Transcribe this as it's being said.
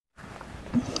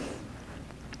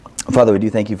Father, we do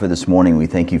thank you for this morning. We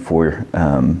thank you for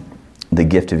the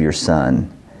gift of your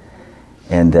Son,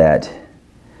 and that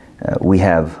we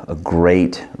have a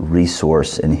great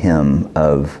resource in Him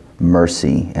of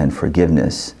mercy and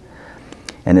forgiveness.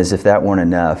 And as if that weren't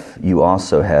enough, you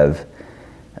also have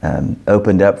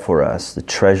opened up for us the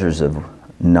treasures of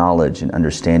knowledge and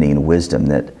understanding and wisdom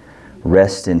that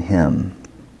rest in Him.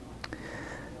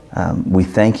 We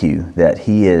thank you that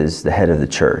He is the head of the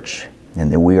church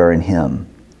and that we are in Him.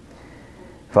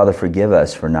 Father, forgive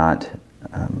us for not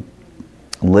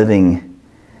living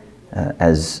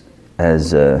as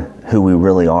who we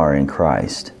really are in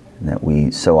Christ, and that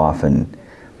we so often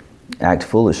act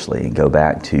foolishly and go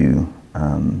back to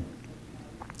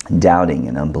doubting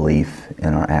and unbelief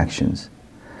in our actions.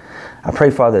 I pray,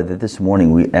 Father, that this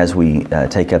morning, as we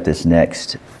take up this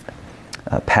next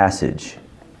passage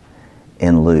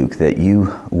in Luke, that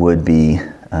you would be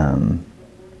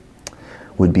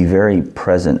very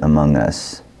present among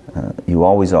us. You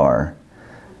always are.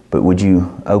 But would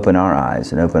you open our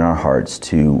eyes and open our hearts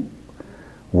to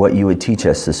what you would teach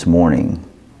us this morning?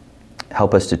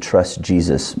 Help us to trust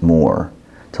Jesus more,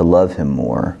 to love Him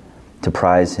more, to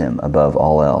prize Him above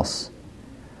all else,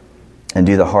 and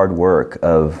do the hard work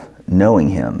of knowing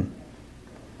Him,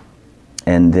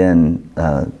 and then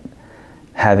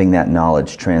having that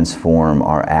knowledge transform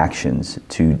our actions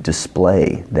to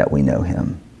display that we know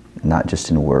Him, not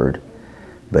just in word,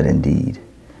 but in deed.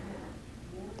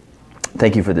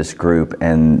 Thank you for this group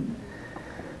and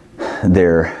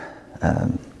their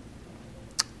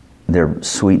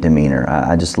sweet demeanor.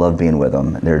 I just love being with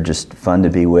them. They're just fun to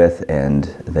be with, and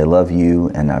they love you,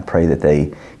 and I pray that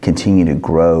they continue to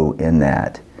grow in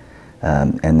that,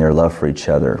 and their love for each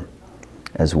other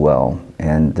as well,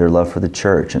 and their love for the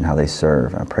church and how they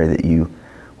serve. I pray that you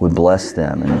would bless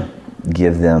them and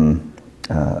give them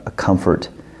a comfort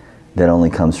that only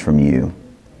comes from you,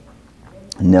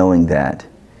 knowing that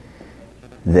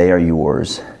they are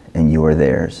yours and you are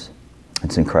theirs.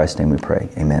 It's in Christ's name we pray.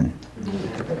 Amen.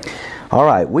 All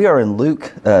right, we are in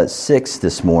Luke 6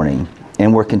 this morning,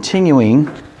 and we're continuing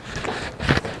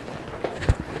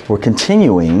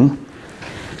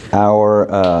our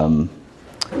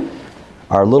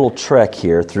little trek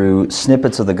here through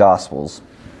snippets of the Gospels.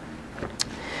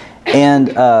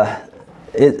 And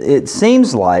it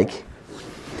seems like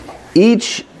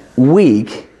each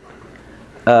week,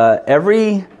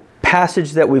 every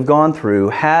passage that we've gone through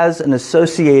has an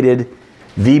associated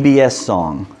VBS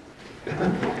song.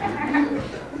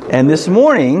 And this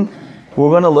morning, we're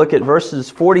going to look at verses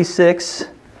 46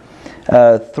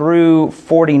 through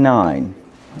 49.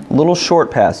 A little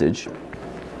short passage.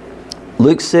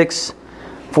 Luke 6,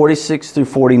 46 through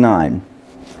 49.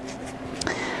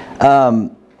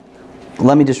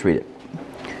 Let me just read it.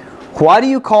 Why do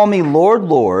you call me Lord,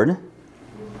 Lord,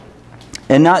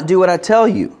 and not do what I tell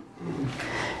you?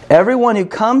 Everyone who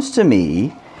comes to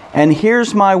me and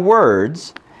hears my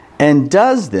words and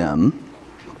does them,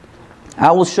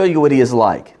 I will show you what he is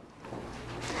like.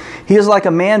 He is like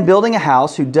a man building a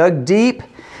house who dug deep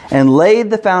and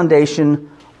laid the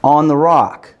foundation on the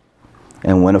rock.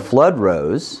 And when a flood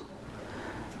rose,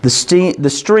 the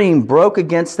stream broke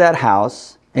against that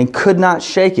house and could not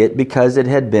shake it because it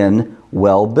had been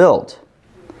well built.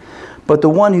 But the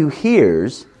one who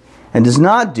hears and does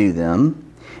not do them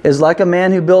is like a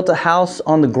man who built a house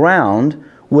on the ground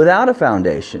without a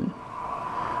foundation.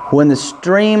 When the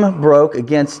stream broke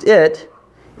against it,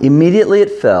 immediately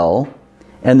it fell,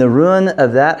 and the ruin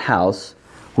of that house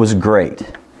was great.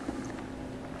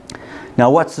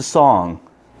 Now, what's the song?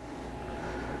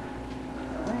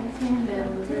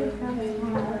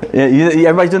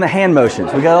 Everybody's doing the hand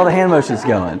motions. We got all the hand motions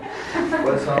going.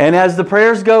 And as the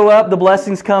prayers go up, the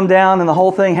blessings come down, and the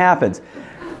whole thing happens.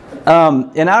 The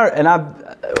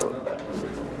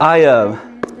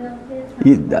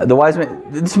wise man.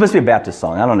 This must be a Baptist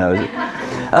song. I don't know. Is it?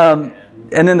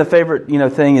 And then the favorite,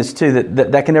 thing is too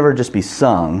that can never just be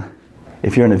sung.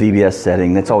 If you're in a VBS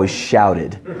setting, that's always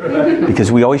shouted,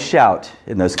 because we always shout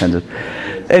in those kinds of.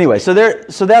 Anyway, so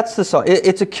that's the song.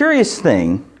 It's a curious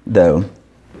thing, though,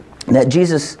 that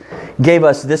Jesus gave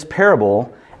us this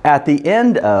parable at the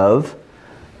end of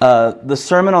the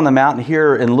Sermon on the Mount.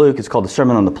 Here in Luke, it's called the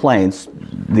Sermon on the Plains.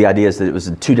 The idea is that it was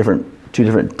in two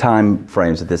different time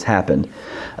frames that this happened.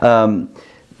 But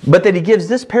that he gives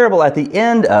this parable at the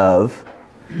end of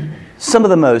some of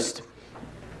the most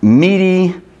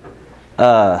meaty,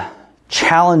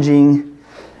 challenging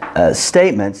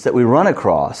statements that we run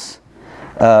across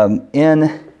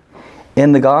in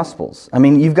the Gospels. I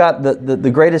mean, you've got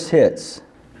the greatest hits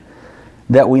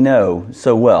that we know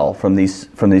so well from these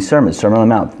sermons. Sermon on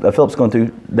the Mount. Philip's going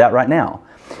through that right now.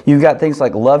 You've got things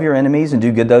like love your enemies and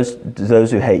do good to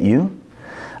those who hate you.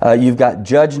 You've got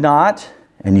judge not,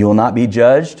 and you will not be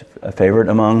judged, a favorite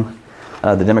among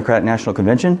the Democratic National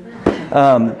Convention.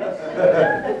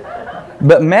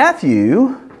 But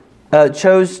Matthew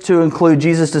chose to include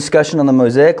Jesus' discussion on the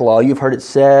Mosaic Law. You've heard it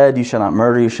said, you shall not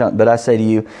murder, but I say to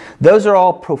you. Those are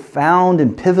all profound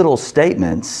and pivotal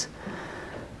statements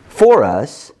for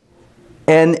us.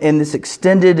 And in this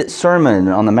extended Sermon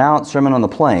on the Mount, Sermon on the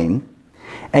Plain,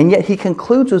 and yet he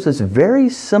concludes with this very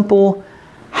simple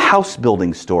house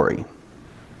building story.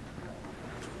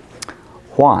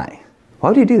 Why? Why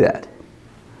would he do that?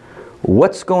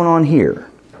 What's going on here?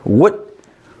 What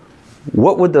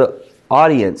would the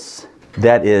audience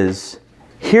that is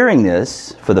hearing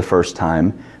this for the first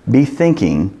time be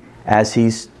thinking as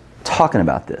he's talking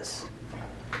about this?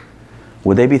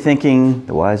 Would they be thinking,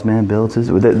 the wise man builds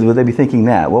his... Would they be thinking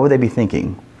that? What would they be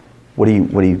thinking? What do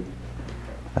you...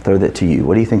 I throw that to you.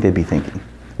 What do you think they'd be thinking?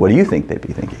 What do you think they'd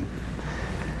be thinking?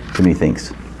 Too many things.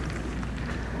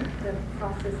 The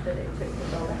process that it took to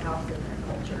build a house in their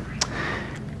culture.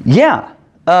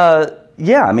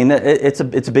 Yeah. I mean, it's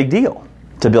a big deal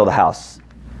to build a house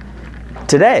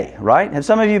today, right? Have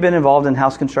some of you been involved in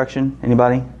house construction?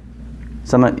 Anybody?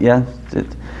 Yeah?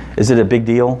 Is it a big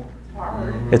deal? It's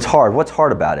hard. It's hard. What's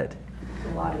hard about it?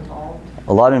 There's a lot involved.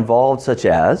 A lot involved, such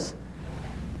as?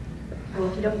 Well,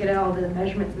 if you don't get all the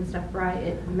measurements and stuff right,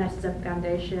 it messes up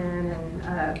foundation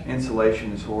and...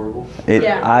 Insulation is horrible.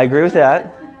 Yeah. I agree with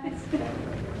that.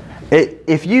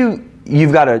 If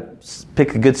you've got to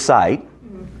pick a good site,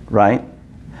 right?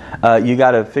 You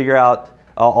got to figure out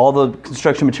all the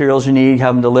construction materials you need,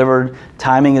 have them delivered.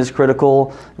 Timing is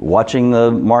critical. Watching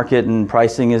the market and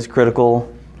pricing is critical.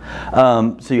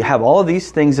 So you have all of these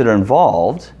things that are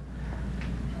involved.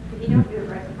 If you don't do it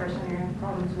right the first time, you're going to have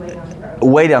problems way down the road.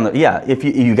 Way down the, yeah. If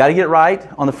you got to get it right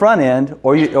on the front end,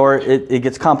 or it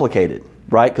gets complicated,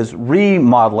 right? Because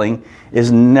remodeling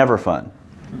is never fun.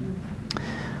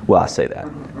 Well, I say that.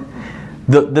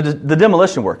 The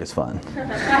demolition work is fun.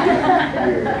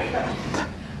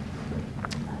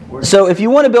 So if you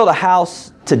want to build a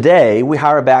house today, we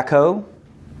hire a backhoe,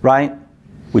 right?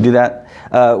 We do that.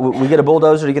 We get a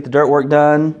bulldozer to get the dirt work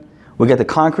done. We get the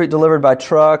concrete delivered by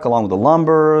truck along with the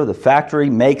lumber. The factory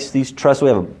makes these trusses. We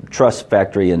have a truss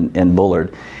factory in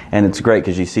Bullard, and it's great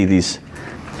because you see these.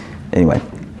 Anyway,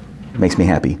 it makes me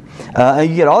happy. And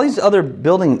you get all these other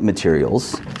building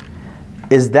materials.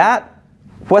 Is that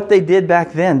what they did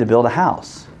back then to build a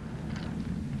house?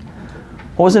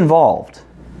 What was involved?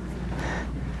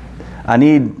 I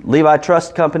need Levi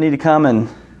Trust Company to come and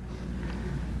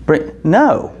bring...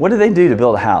 No. What do they do to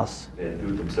build a house? They do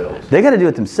it themselves. They got to do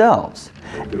it themselves.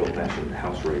 Good old-fashioned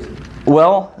house raising.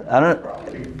 Well, I don't...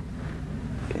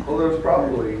 Well, there was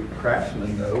probably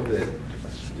craftsmen, though, that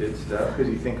did stuff,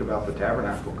 because you think about the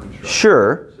tabernacle construction.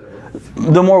 Sure.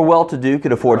 The more well-to-do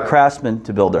could afford craftsmen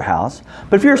to build their house.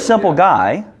 But if you're a simple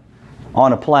guy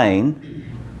on a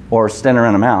plane or standing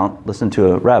around a mount, listening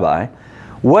to a rabbi,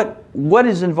 what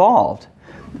is involved?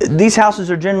 These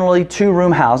houses are generally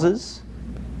 2-room houses.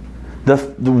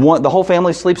 The whole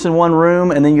family sleeps in one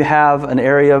room, and then you have an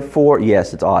area for...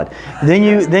 Yes, it's odd. Then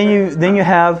you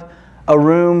have a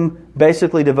room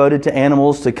basically devoted to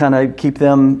animals to kind of keep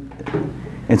them...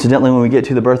 Incidentally, when we get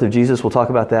to the birth of Jesus, we'll talk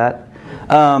about that.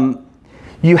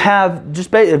 You have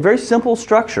just a very simple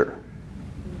structure.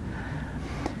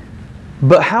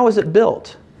 But how is it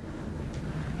built?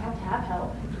 You have to have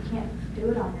help. You can't do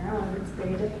it on your own. It's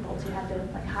very difficult. So you have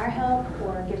to hire help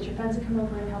or get your friends to come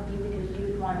over and help you because you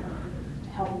would want to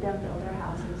help them build their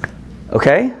houses.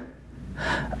 Okay.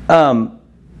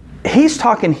 He's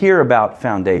talking here about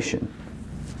foundation.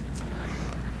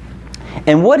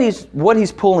 And what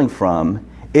he's pulling from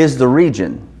is the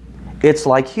region. It's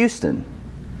like Houston.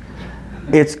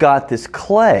 It's got this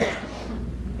clay.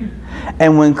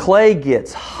 And when clay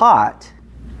gets hot,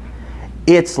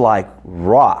 it's like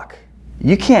rock.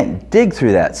 You can't dig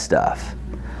through that stuff.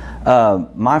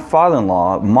 My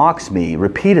father-in-law mocks me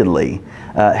repeatedly.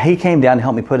 He came down to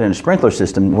help me put in a sprinkler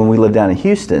system when we lived down in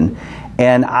Houston.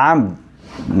 And I'm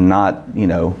not,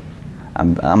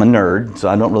 I'm a nerd, so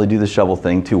I don't really do the shovel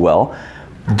thing too well.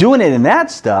 Doing it in that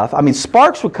stuff, I mean,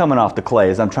 sparks were coming off the clay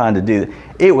as I'm trying to do it.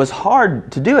 It was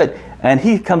hard to do it. And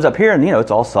he comes up here and, it's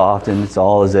all soft and it's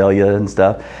all azalea and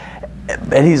stuff.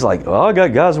 And he's like, well, I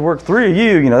got guys who work 3 of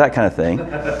you, that kind of thing.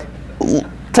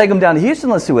 Take them down to Houston,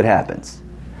 let's see what happens.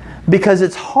 Because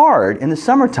it's hard in the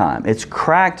summertime. It's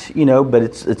cracked, but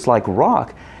it's like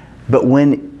rock. But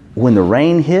when the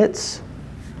rain hits,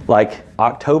 like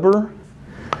October,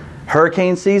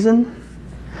 hurricane season,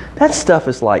 that stuff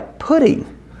is like pudding.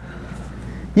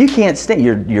 You can't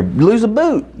stand. You lose a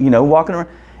boot. Walking around.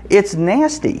 It's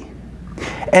nasty.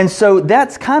 And so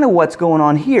that's kind of what's going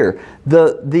on here.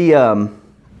 The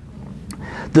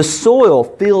soil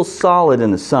feels solid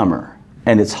in the summer,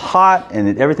 and it's hot,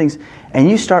 and everything's. And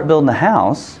you start building a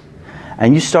house,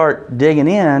 and you start digging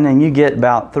in, and you get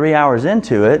about 3 hours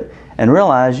into it, and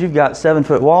realize you've got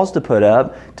 7-foot walls to put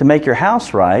up to make your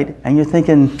house right, and you're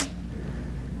thinking,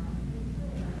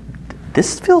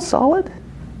 this feels solid?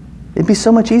 It'd be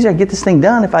so much easier to get this thing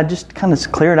done if I just kind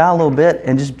of clear it out a little bit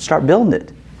and just start building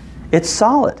it. It's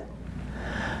solid.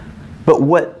 But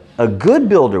what a good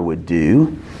builder would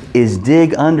do is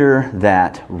dig under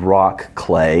that rock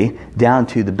clay down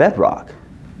to the bedrock,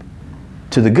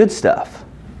 to the good stuff.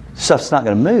 Stuff's not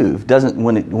going to move.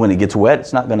 When it gets wet,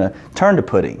 it's not going to turn to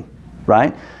pudding,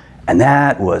 right? And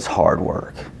that was hard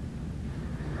work.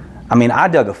 I mean, I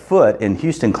dug a foot in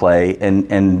Houston clay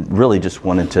and really just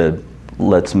wanted to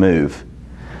let's move.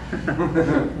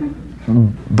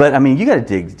 But I mean, you got to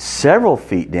dig several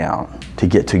feet down to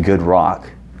get to good rock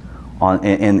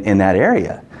in that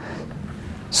area.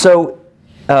 So,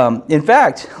 in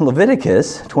fact,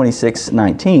 Leviticus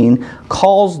 26:19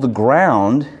 calls the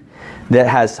ground that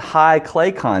has high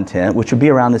clay content, which would be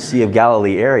around the Sea of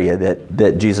Galilee area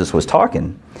that Jesus was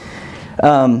talking.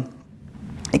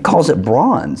 It calls it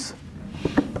bronze.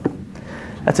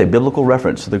 That's a biblical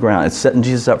reference to the ground. It's setting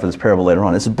Jesus up for this parable later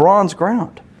on. It's bronze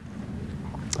ground.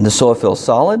 The soil feels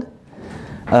solid,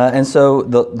 and so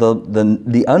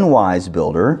the unwise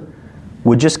builder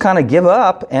would just kind of give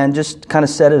up and just kind of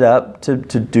set it up to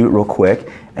do it real quick.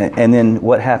 And then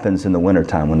what happens in the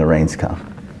wintertime when the rains come?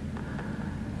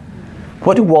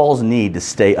 What do walls need to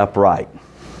stay upright?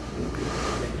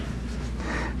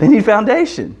 They need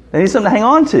foundation. They need something to hang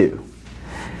on to.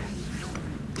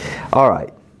 All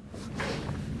right.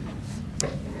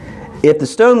 If the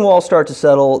stone walls start to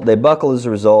settle, they buckle as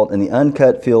a result, and the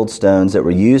uncut field stones that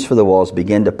were used for the walls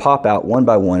begin to pop out one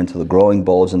by one until the growing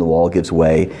bulge in the wall gives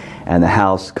way and the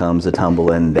house comes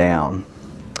a-tumbling down.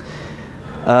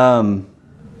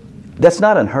 That's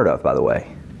not unheard of, by the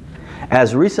way.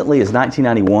 As recently as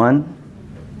 1991,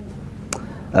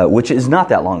 which is not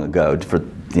that long ago,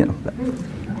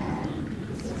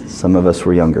 some of us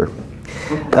were younger.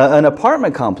 An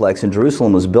apartment complex in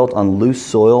Jerusalem was built on loose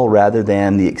soil rather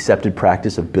than the accepted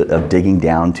practice of digging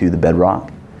down to the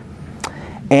bedrock.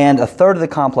 And a third of the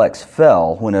complex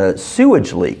fell when a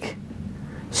sewage leak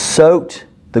soaked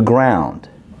the ground.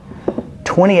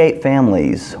 28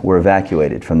 families were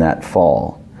evacuated from that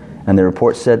fall, and the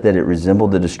report said that it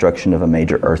resembled the destruction of a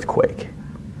major earthquake.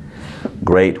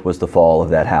 Great was the fall of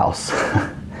that house.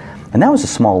 And that was a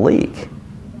small leak.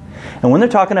 And when they're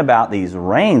talking about these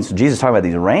rains, Jesus talking about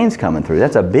these rains coming through,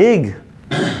 that's a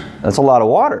lot of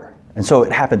water. And so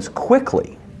it happens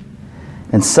quickly.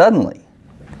 And suddenly,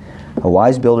 a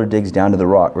wise builder digs down to the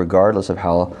rock regardless of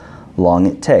how long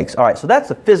it takes. All right, so that's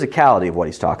the physicality of what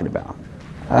he's talking about.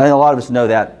 I think a lot of us know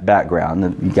that background.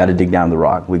 That you got to dig down to the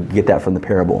rock. We get that from the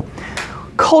parable.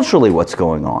 Culturally, what's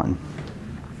going on?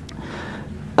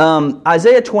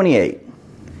 Isaiah 28.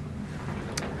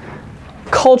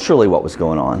 Culturally, what was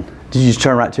going on? Did you just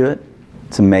turn right to it?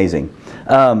 It's amazing.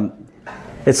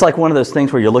 It's like one of those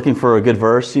things where you're looking for a good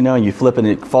verse, and you flip and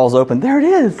it falls open. There it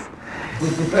is. It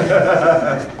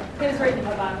was right in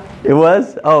my Bible. It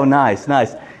was? Oh, nice.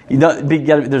 There's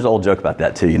an old joke about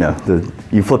that too.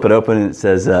 You flip it open and it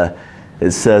says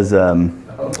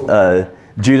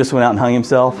Judas went out and hung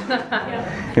himself.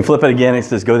 Yeah. And flip it again and it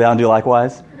says, "Go down and do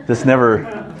likewise." Just never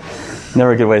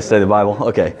a good way to study the Bible.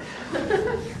 Okay.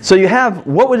 So you have,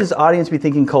 what would his audience be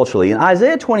thinking culturally? In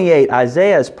Isaiah 28,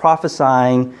 Isaiah is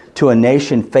prophesying to a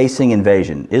nation facing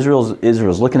invasion.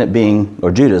 Israel's looking at being,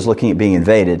 or Judah is looking at being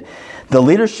invaded. The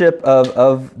leadership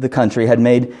of the country had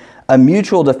made a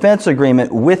mutual defense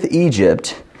agreement with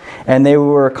Egypt, and they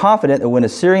were confident that when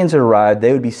Assyrians had arrived,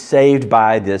 they would be saved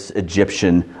by this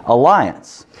Egyptian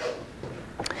alliance.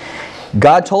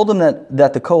 God told them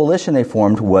that the coalition they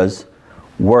formed was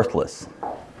worthless,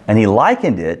 and he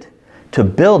likened it to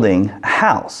building a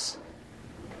house.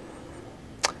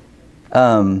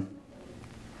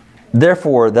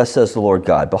 Therefore, thus says the Lord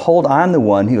God, "Behold, I am the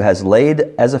one who has laid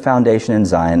as a foundation in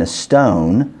Zion a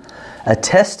stone, a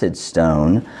tested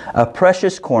stone, a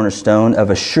precious cornerstone of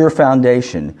a sure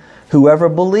foundation. Whoever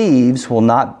believes will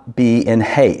not be in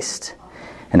haste.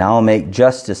 And I will make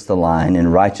justice the line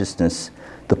and righteousness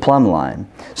the plumb line."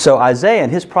 So Isaiah, in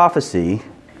his prophecy,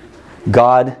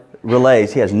 God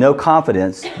relays he has no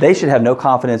confidence. They should have no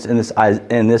confidence in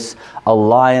this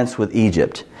alliance with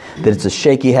Egypt, that it's a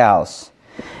shaky house,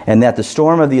 and that the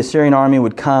storm of the Assyrian army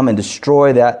would come and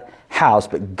destroy that house.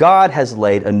 But God has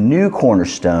laid a new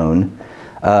cornerstone,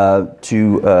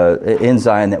 in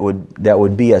Zion that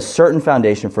would be a certain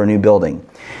foundation for a new building.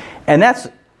 And that's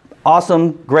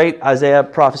awesome, great Isaiah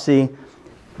prophecy.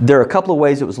 There are a couple of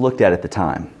ways it was looked at the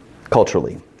time,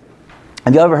 culturally.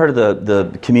 Have you ever heard of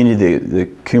the community, the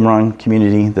Qumran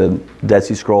community, the Dead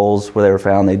Sea Scrolls, where they were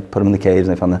found? They put them in the caves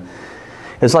and they found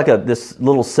it's like this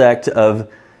little sect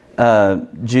of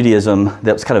Judaism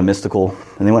that was kind of mystical,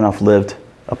 and they went off, lived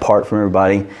apart from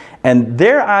everybody. And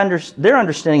their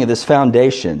understanding of this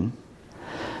foundation,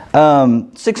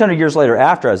 600 years later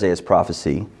after Isaiah's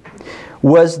prophecy,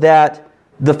 was that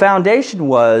the foundation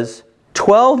was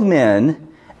 12 men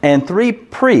and 3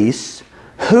 priests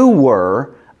who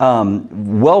were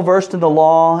well versed in the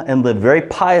law and lived very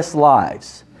pious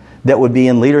lives that would be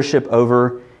in leadership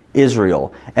over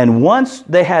Israel. And once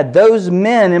they had those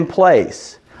men in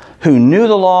place who knew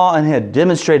the law and had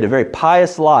demonstrated a very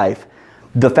pious life,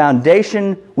 the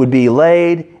foundation would be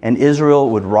laid and Israel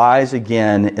would rise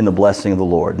again in the blessing of the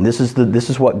Lord. And this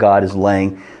is what God is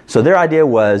laying. So their idea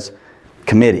was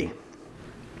committee,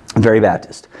 very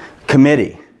Baptist,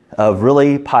 committee of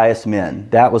really pious men.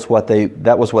 That was what they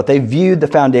viewed the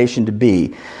foundation to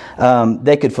be.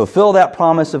 They could fulfill that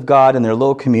promise of God in their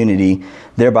little community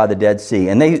there by the Dead Sea.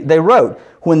 And they wrote,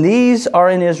 "When these are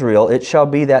in Israel, it shall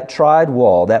be that tried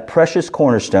wall, that precious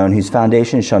cornerstone, whose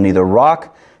foundation shall neither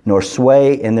rock nor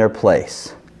sway in their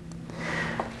place."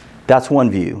 That's one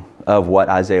view of what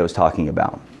Isaiah was talking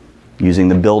about, using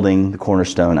the building, the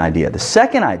cornerstone idea. The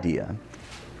second idea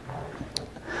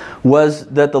was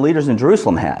that the leaders in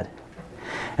Jerusalem had.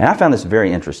 And I found this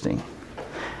very interesting.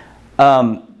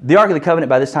 The Ark of the Covenant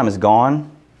by this time is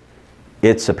gone.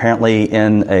 It's apparently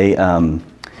in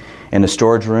a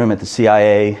storage room at the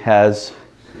CIA, has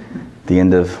the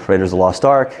end of Raiders of the Lost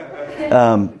Ark.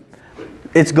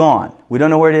 It's gone. We don't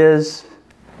know where it is.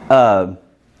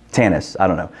 Tanis, I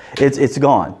don't know. It's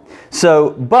gone.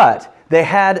 So, but they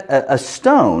had a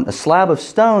stone, a slab of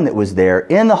stone that was there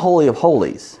in the Holy of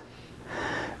Holies,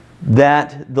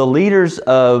 that the leaders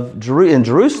in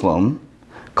Jerusalem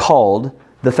called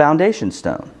the foundation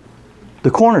stone, the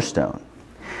cornerstone.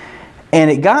 And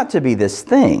it got to be this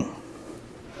thing.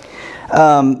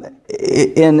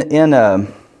 In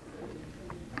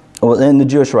the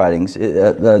Jewish writings,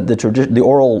 the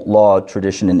oral law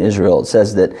tradition in Israel, it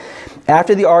says that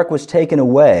after the ark was taken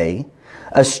away,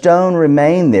 a stone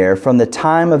remained there from the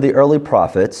time of the early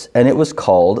prophets, and it was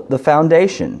called the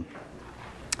foundation.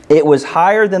 It was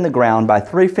higher than the ground by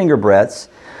 3 finger breadths.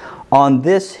 On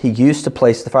this he used to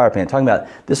place the fire pan. Talking about,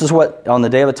 this is what, on the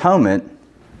Day of Atonement,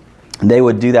 they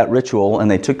would do that ritual,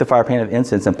 and they took the fire pan of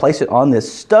incense and placed it on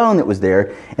this stone that was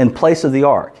there in place of the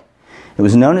ark. It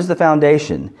was known as the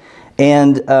foundation.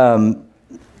 And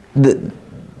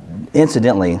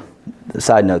incidentally,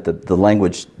 side note, the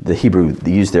language, the Hebrew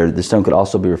they used there, the stone could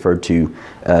also be referred to,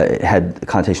 it had the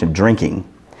connotation of drinking.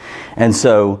 And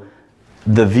so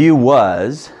the view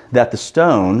was that the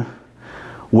stone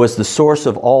was the source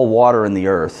of all water in the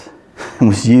earth and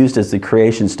was used as the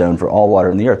creation stone for all water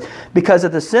in the earth. Because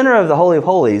at the center of the Holy of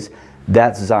Holies,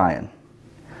 that's Zion.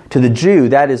 To the Jew,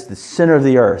 that is the center of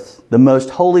the earth, the most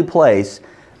holy place.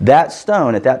 That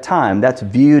stone at that time, that's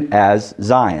viewed as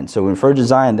Zion. So when we refer to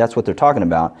Zion, that's what they're talking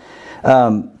about.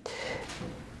 I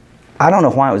don't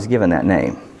know why it was given that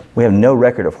name. We have no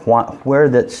record of where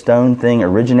that stone thing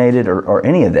originated or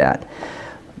any of that.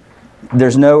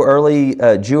 There's no early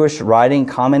Jewish writing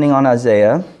commenting on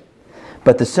Isaiah,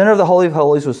 but the center of the Holy of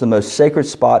Holies was the most sacred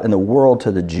spot in the world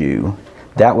to the Jew.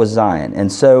 That was Zion.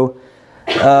 And so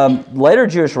later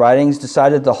Jewish writings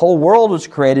decided the whole world was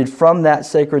created from that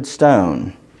sacred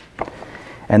stone.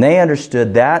 And they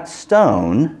understood that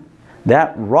stone,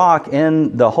 that rock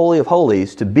in the Holy of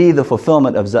Holies, to be the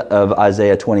fulfillment of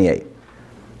Isaiah 28.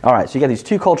 All right, so you got these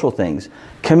two cultural things.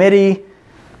 Committee,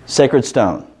 sacred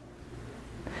stone.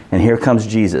 And here comes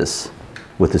Jesus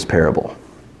with this parable.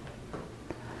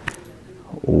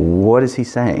 What is he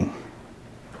saying?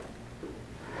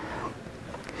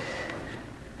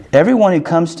 Everyone who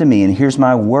comes to me and hears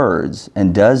my words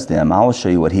and does them, I will show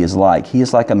you what he is like. He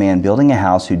is like a man building a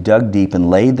house who dug deep and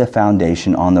laid the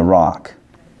foundation on the rock.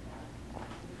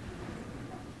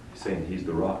 He's saying he's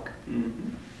the rock. Mm-hmm.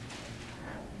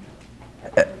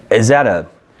 Is that a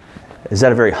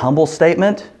very humble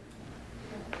statement?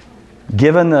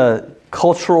 Given the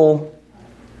cultural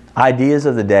ideas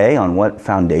of the day on what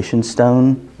foundation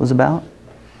stone was about?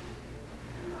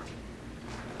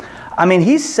 I mean,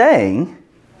 he's saying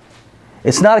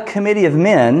it's not a committee of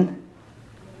men,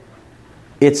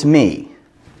 it's me.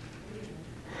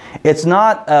 It's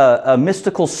not a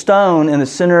mystical stone in the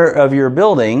center of your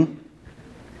building,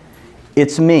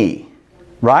 it's me.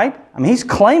 Right? I mean, he's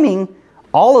claiming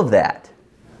all of that.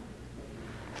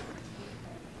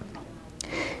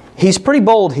 he's pretty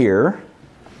bold here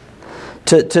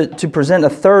to present a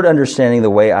third understanding of the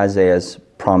way Isaiah's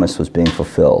promise was being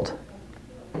fulfilled.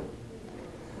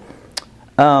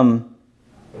 The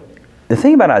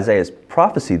thing about Isaiah's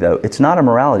prophecy, though, it's not a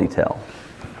morality tale.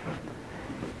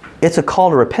 It's a call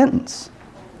to repentance.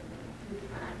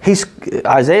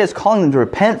 Isaiah is calling them to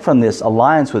repent from this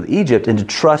alliance with Egypt and to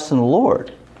trust in the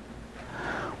Lord.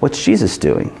 What's Jesus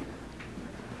doing?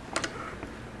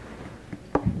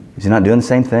 Is he not doing the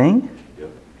same thing? Yep.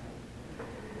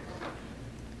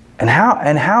 And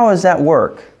how does that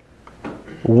work?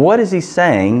 What is he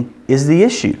saying is the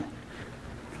issue?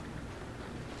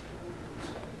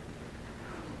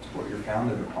 What you're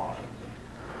founded upon.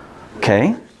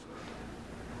 Okay.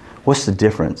 What's the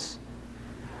difference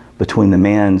between the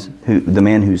man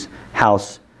whose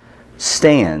house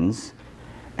stands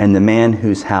and the man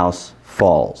whose house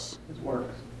falls? His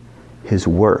works. His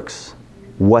works.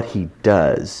 What he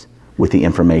does with the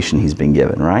information he's been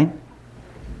given, right?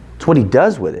 It's what he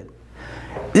does with it.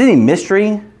 Isn't it a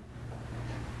mystery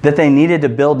that they needed to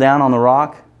build down on the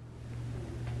rock?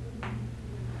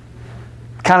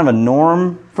 Kind of a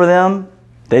norm for them.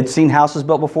 They'd seen houses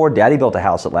built before. Daddy built a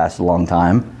house that lasted a long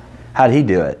time. How did he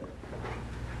do it?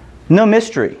 No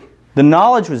mystery. The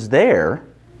knowledge was there.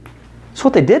 It's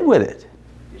what they did with it.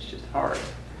 It's just hard.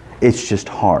 It's just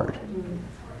hard.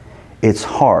 It's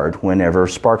hard whenever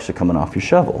sparks are coming off your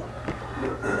shovel.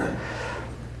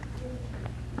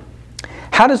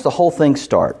 How does the whole thing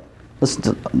start? Listen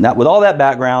to, now, with all that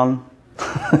background,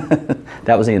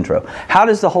 that was the intro. How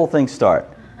does the whole thing start?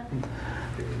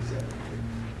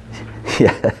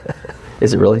 Yeah.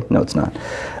 Is it really? No, it's not.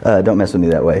 Don't mess with me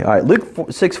that way. All right, Luke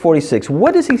 6:46.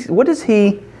 What does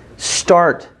he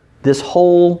start this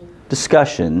whole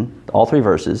discussion, all three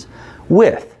verses,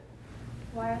 with?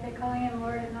 Why are they calling him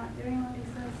Lord and not doing what he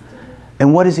says to do?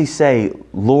 And what does he say?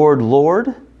 Lord,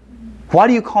 Lord? Why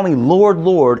do you call me Lord,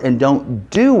 Lord, and don't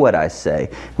do what I say?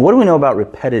 What do we know about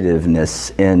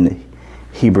repetitiveness in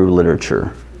Hebrew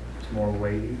literature? It's more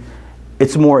weighty.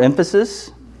 It's more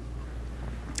emphasis.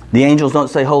 The angels don't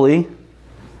say holy.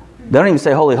 They don't even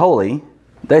say holy, holy.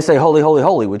 They say holy, holy,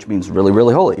 holy, which means really,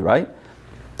 really holy, right?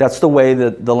 That's the way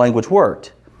that the language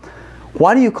worked.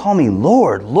 Why do you call me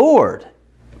Lord, Lord,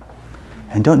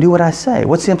 and don't do what I say?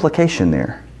 What's the implication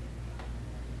there?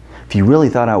 If you really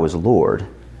thought I was Lord,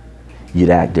 you'd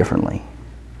act differently.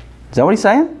 Is that what he's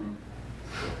saying?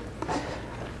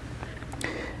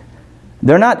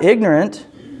 They're not ignorant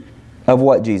of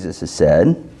what Jesus has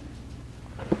said.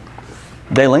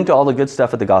 They link to all the good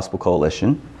stuff at the Gospel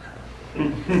Coalition.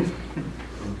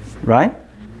 Right?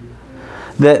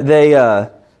 They're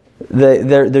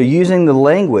using the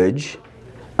language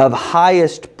of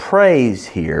highest praise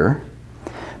here,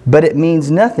 but it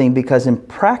means nothing because in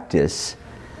practice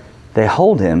they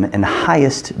hold him in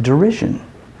highest derision.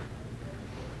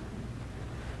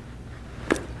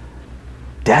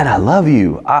 Dad, I love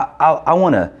you. I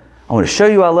want to show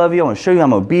you I love you. I want to show you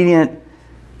I'm obedient.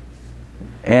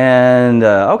 And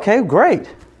okay, great.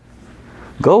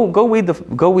 Go weed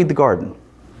the garden.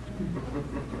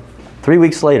 3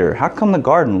 weeks later, how come the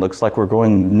garden looks like we're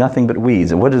growing nothing but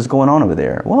weeds? And what is going on over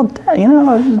there? Well, Dad,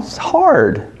 it's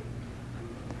hard.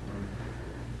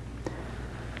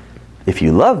 If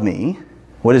you love me,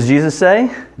 what does Jesus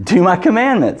say? Do my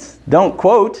commandments. Don't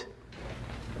quote.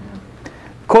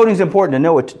 Quoting is important to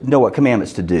know what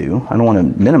commandments to do. I don't want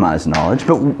to minimize knowledge,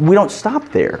 but we don't stop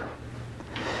there.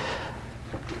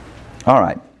 All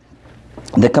right.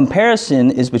 The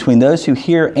comparison is between those who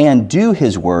hear and do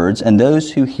his words and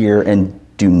those who hear and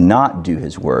do not do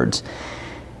his words.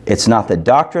 It's not the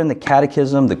doctrine, the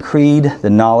catechism, the creed, the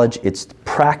knowledge. It's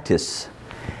practice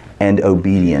and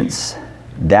obedience.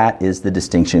 That is the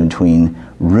distinction between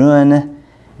ruin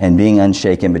and being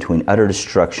unshaken, between utter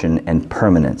destruction and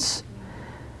permanence.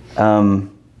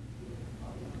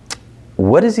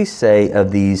 What does he say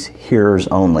of these hearers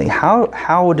only?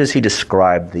 How does he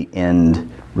describe the end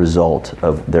result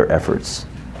of their efforts?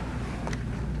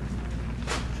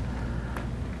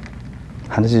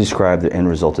 How does he describe the end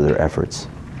result of their efforts?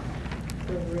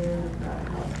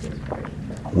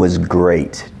 Was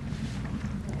great.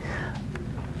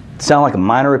 Sound like a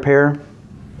minor repair?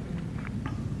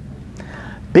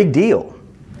 Big deal.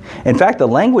 In fact, the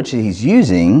language that he's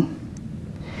using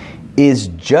is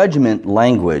judgment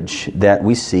language that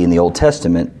we see in the Old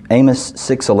Testament. Amos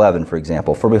 6:11, for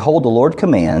example. For behold, the Lord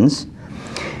commands,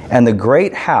 and the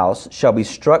great house shall be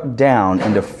struck down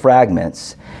into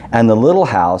fragments, and the little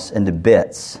house into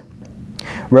bits.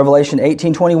 Revelation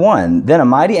 18:21. Then a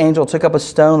mighty angel took up a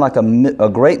stone like a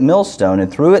great millstone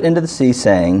and threw it into the sea,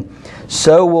 saying,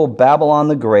 "So will Babylon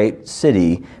the great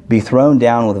city be thrown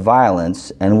down with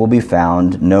violence and will be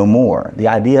found no more." The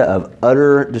idea of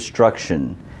utter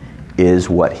destruction is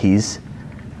what he's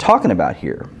talking about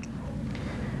here.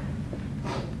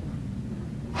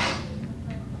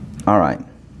 All right.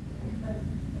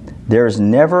 There is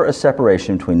never a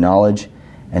separation between knowledge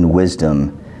and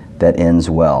wisdom that ends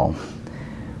well.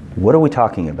 What are we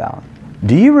talking about?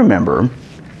 Do you remember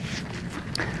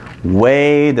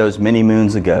way those many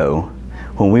moons ago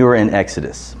when we were in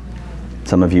Exodus?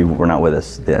 Some of you were not with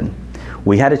us then.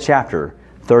 We had a chapter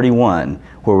 31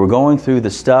 where we're going through the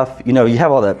stuff. You know, you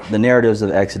have all the narratives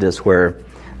of Exodus where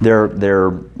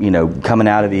they're coming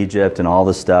out of Egypt and all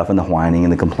this stuff and the whining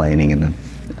and the complaining and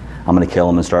I'm going to kill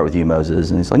them and start with you,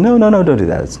 Moses. And he's like, no, don't do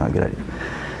that. It's not a good idea.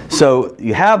 So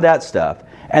you have that stuff.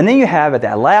 And then you have at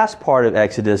that last part of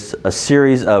Exodus a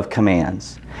series of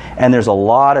commands. And there's a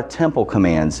lot of temple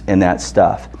commands in that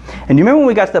stuff. And you remember when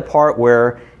we got to the part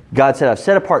where God said, I've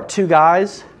set apart two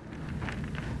guys?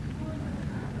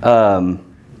 What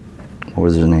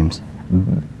was their names?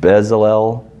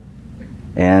 Bezalel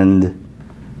and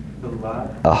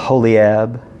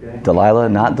Aholiab. Okay. Delilah,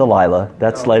 not Delilah.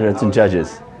 That's later. It's in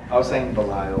Judges. I was saying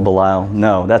Belial. Belial.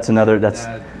 No, that's another.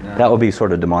 That would be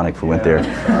sort of demonic if we went there.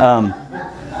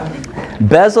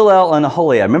 Bezalel and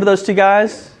Aholiab. Remember those two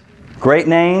guys? Great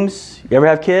names. You ever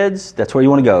have kids? That's where you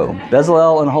want to go.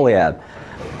 Bezalel and Aholiab.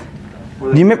 Do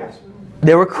you remember?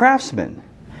 They were craftsmen.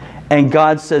 And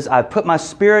God says, I've put my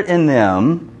spirit in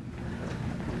them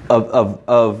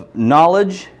of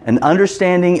knowledge and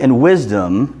understanding and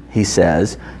wisdom, he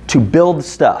says, to build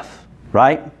stuff.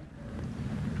 Right?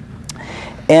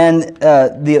 And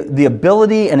the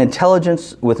ability and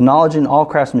intelligence with knowledge and all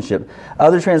craftsmanship.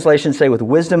 Other translations say with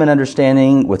wisdom and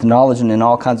understanding, with knowledge and in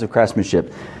all kinds of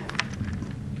craftsmanship.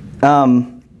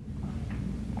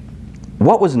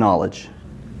 What was knowledge?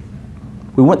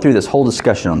 We went through this whole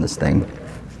discussion on this thing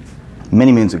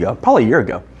many moons ago, probably a year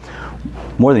ago,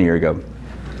 more than a year ago.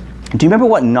 Do you remember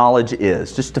what knowledge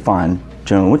is? Just define,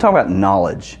 generally, when we talk about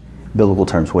knowledge, biblical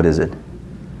terms, what is it?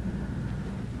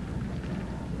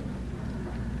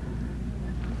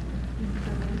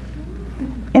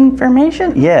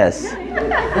 Information? Yes.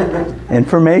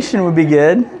 Information would be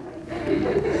good.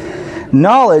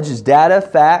 Knowledge is data,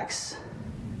 facts,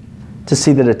 to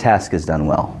see that a task is done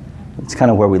well. It's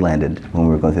kind of where we landed when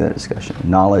we were going through that discussion.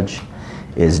 Knowledge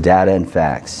is data and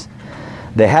facts.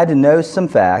 They had to know some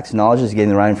facts. Knowledge is getting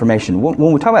the right information.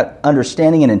 When we talk about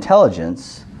understanding and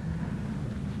intelligence,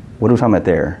 what are we talking about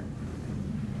there?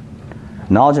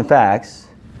 Knowledge and facts.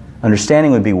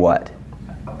 Understanding would be what?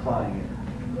 Applying it.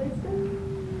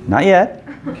 Not yet.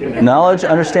 Knowledge,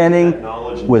 understanding,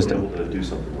 knowledge wisdom. And be able to do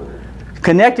something with it.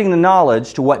 Connecting the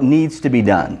knowledge to what needs to be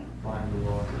done.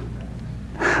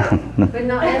 But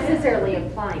not necessarily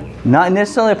applying it. Not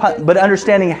necessarily, but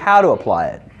understanding how to apply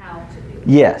it. How to do it.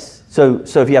 Yes. So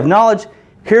if you have knowledge,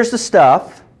 here's the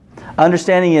stuff.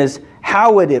 Understanding is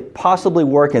how would it possibly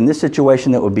work in this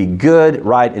situation that would be good,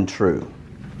 right, and true.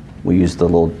 We use the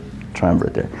little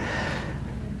triumvirate there.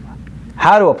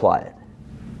 How to apply it.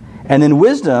 And then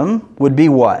wisdom would be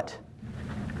what?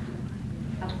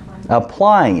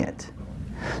 Applying it.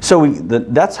 So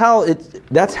that's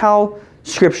how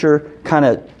Scripture kind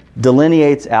of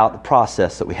delineates out the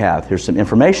process that we have. Here's some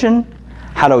information.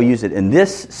 How do I use it in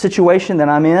this situation that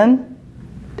I'm in?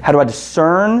 How do I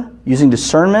discern, using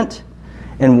discernment,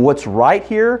 and what's right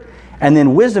here? And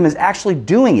then wisdom is actually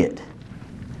doing it.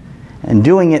 And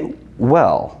doing it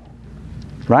well.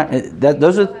 Right?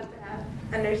 Those are...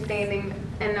 Understanding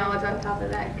and knowledge on top of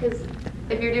that, because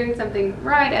if you're doing something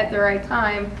right at the right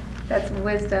time, that's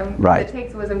wisdom. Right. It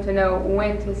takes wisdom to know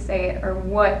when to say it or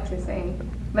what to say,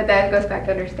 but that goes back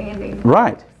to understanding.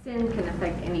 Right. Sin can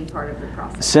affect any part of the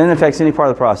process. Sin affects any part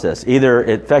of the process. Either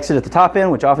it affects it at the top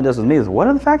end, which often does with me. What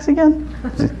are the facts again?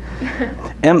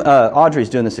 Audrey's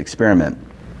doing this experiment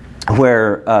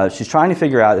where she's trying to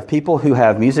figure out if people who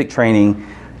have music training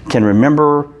can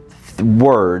remember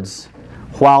words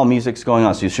while music's going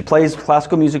on. So she plays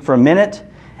classical music for a minute,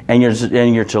 and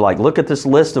you're to like look at this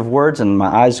list of words, and my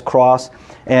eyes cross,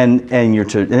 and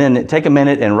then take a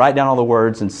minute and write down all the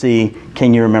words and see,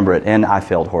 can you remember it? And I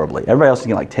failed horribly. Everybody else can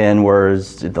get like 10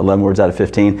 words, 11 words out of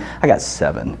 15. I got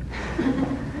 7.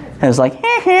 And it's like,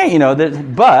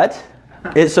 but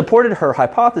it supported her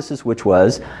hypothesis, which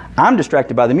was, I'm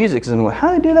distracted by the music. So I'm like,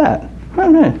 how do they do that?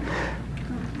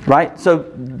 Right?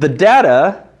 So the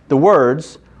data, the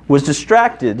words, was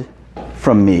distracted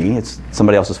from me. It's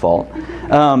somebody else's fault.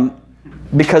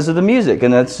 Because of the music.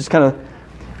 And that's just kind of...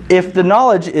 If the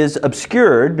knowledge is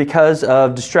obscured because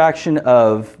of distraction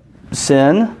of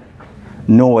sin,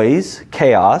 noise,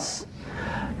 chaos,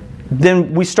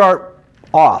 then we start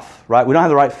off, right? We don't have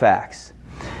the right facts.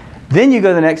 Then you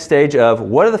go to the next stage of,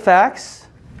 what are the facts?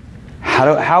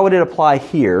 How would it apply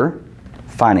here?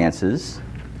 Finances,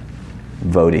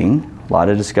 voting. A lot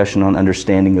of discussion on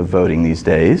understanding of voting these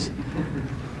days.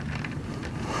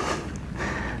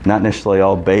 Not necessarily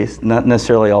all based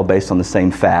on the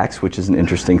same facts, which is an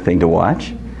interesting thing to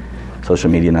watch. Social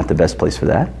media, not the best place for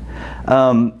that.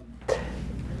 And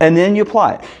then you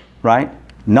apply it, right?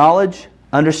 Knowledge,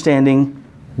 understanding,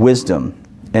 wisdom.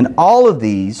 And all of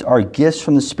these are gifts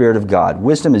from the Spirit of God.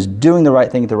 Wisdom is doing the right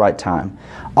thing at the right time.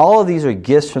 All of these are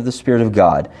gifts from the Spirit of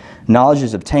God. Knowledge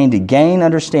is obtained to gain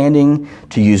understanding,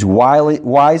 to use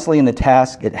wisely in the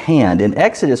task at hand. In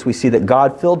Exodus, we see that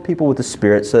God filled people with the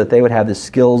Spirit so that they would have the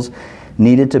skills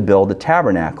needed to build the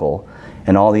tabernacle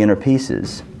and all the inner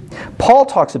pieces. Paul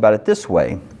talks about it this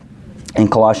way in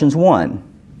Colossians 1.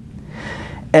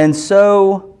 And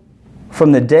so,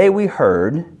 from the day we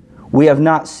heard, we have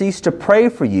not ceased to pray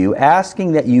for you,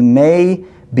 asking that you may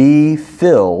be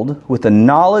filled with the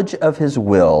knowledge of His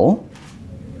will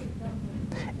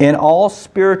in all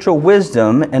spiritual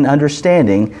wisdom and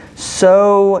understanding,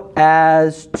 so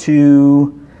as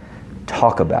to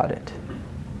talk about it,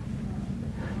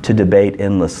 to debate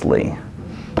endlessly,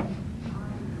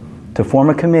 to form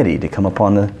a committee to come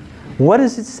upon the... What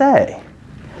does it say?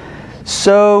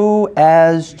 So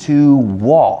as to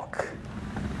walk,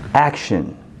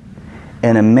 action,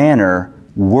 in a manner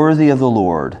worthy of the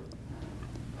Lord,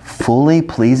 fully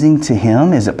pleasing to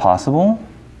Him. Is it possible?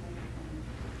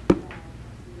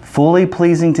 Fully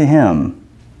pleasing to Him.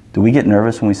 Do we get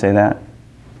nervous when we say that?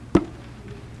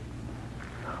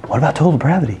 What about total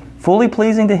depravity? Fully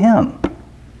pleasing to Him.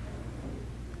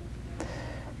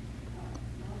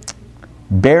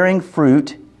 Bearing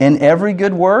fruit in every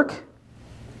good work.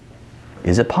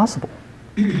 Is it possible?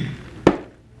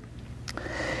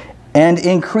 And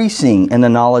increasing in the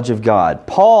knowledge of God.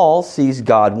 Paul sees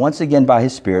God once again by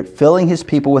His Spirit, filling His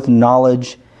people with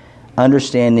knowledge,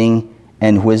 understanding,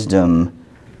 and wisdom.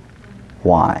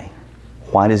 Why?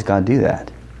 Why does God do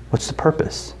that? What's the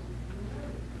purpose?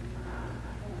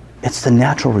 It's the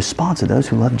natural response of those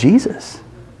who love Jesus.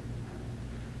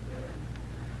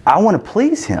 I want to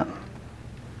please Him.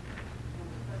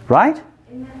 Right?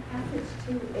 In that passage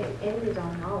too, it ended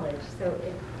on knowledge, so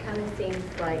it kind of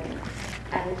seems like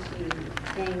as you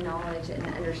gain knowledge and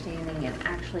understanding and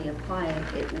actually apply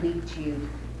it, it leads you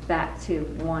back to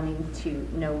wanting to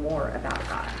know more about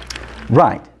God.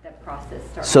 Right. The process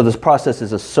starts. So this process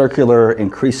is a circular,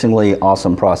 increasingly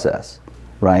awesome process,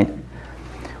 right?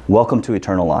 Welcome to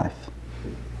eternal life.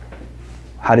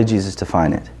 How did Jesus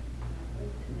define it?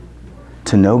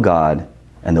 To know God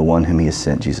and the one whom He has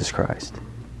sent, Jesus Christ.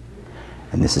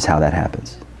 And this is how that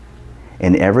happens.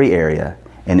 In every area,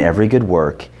 in every good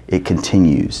work, it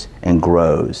continues and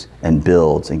grows and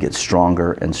builds and gets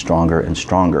stronger and stronger and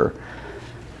stronger.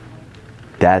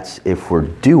 That's if we're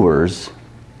doers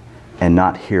and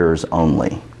not hearers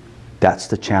only. That's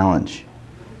the challenge.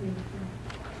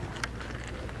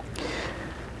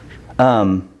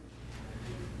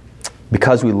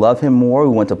 Because we love Him more,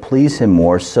 we want to please Him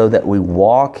more, so that we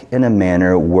walk in a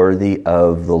manner worthy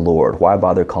of the Lord. Why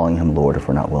bother calling Him Lord if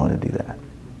we're not willing to do that?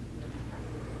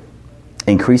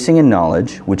 Increasing in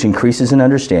knowledge, which increases in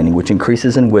understanding, which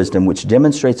increases in wisdom, which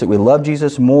demonstrates that we love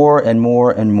Jesus more and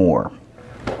more and more.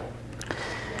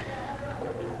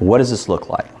 What does this look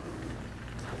like?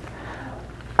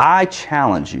 I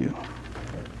challenge you.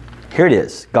 Here it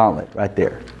is, gauntlet right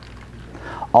there.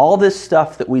 All this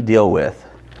stuff that we deal with,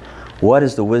 what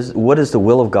is the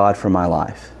will of God for my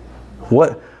life?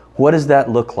 What does that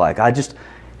look like?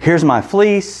 Here's my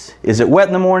fleece. Is it wet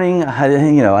in the morning?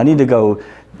 I need to go.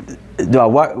 Do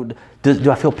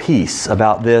I feel peace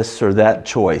about this or that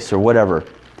choice or whatever?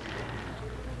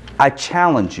 I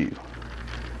challenge you.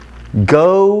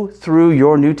 Go through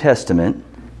your New Testament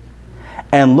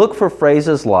and look for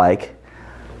phrases like,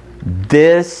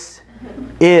 "This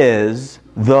is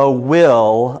the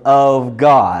will of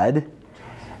God,"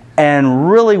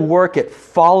 and really work at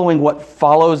following what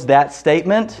follows that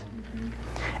statement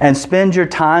and spend your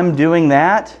time doing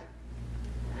that.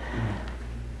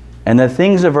 And the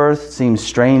things of earth seem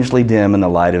strangely dim in the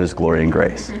light of His glory and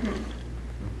grace.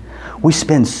 We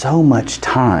spend so much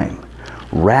time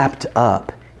wrapped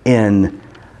up in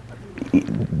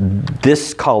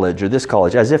this college or this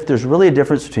college, as if there's really a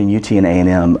difference between UT and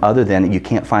A&M, other than you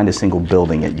can't find a single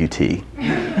building at UT.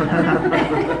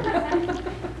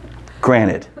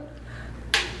 Granted.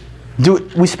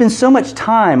 We spend so much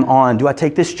time on, do I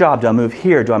take this job? Do I move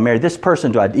here? Do I marry this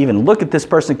person? Do I even look at this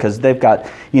person because they've got,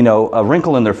 a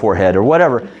wrinkle in their forehead or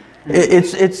whatever?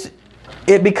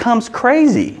 It becomes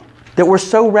crazy that we're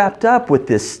so wrapped up with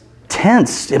this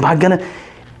tense. Am I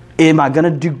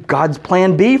gonna do God's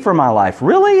plan B for my life?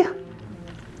 Really?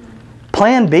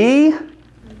 Plan B?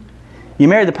 You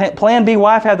marry the plan B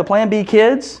wife, have the plan B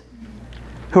kids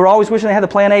who are always wishing they had the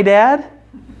plan A dad?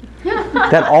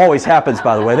 That always happens,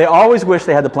 by the way. They always wish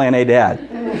they had the plan A dad.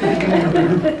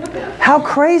 How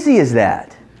crazy is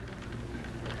that?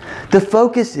 The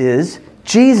focus is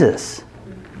Jesus.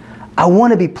 I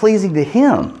want to be pleasing to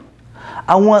Him.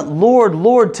 I want Lord,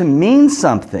 Lord to mean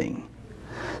something.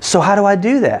 So how do I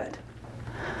do that?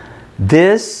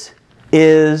 This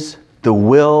is the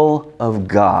will of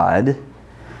God,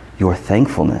 your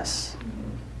thankfulness.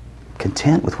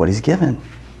 Content with what He's given.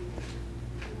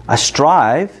 I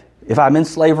strive. If I'm in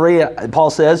slavery,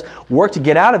 Paul says, work to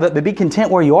get out of it, but be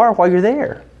content where you are while you're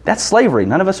there. That's slavery.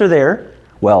 None of us are there.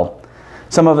 Well,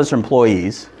 some of us are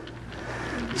employees.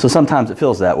 So sometimes it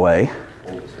feels that way.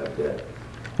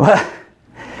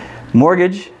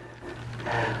 Mortgage.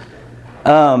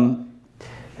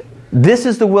 This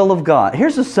is the will of God.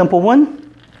 Here's a simple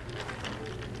one.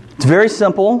 It's very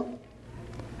simple.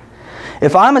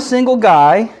 If I'm a single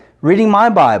guy reading my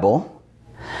Bible,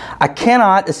 I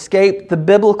cannot escape the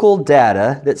biblical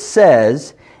data that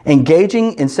says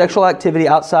engaging in sexual activity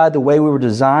outside the way we were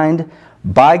designed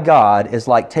by God is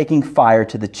like taking fire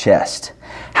to the chest.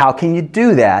 How can you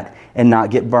do that and not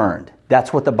get burned?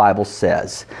 That's what the Bible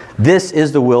says. This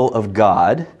is the will of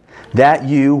God, that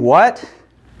you, what?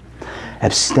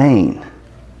 Abstain.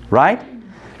 Right?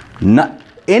 Not,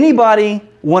 anybody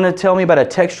want to tell me about a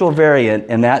textual variant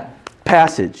in that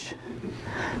passage?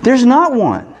 There's not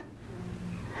one.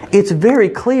 It's very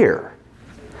clear.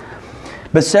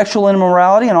 But sexual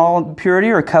immorality and all impurity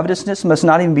or covetousness must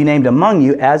not even be named among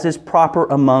you, as is proper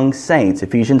among saints.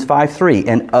 Ephesians 5:3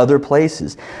 and other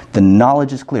places. The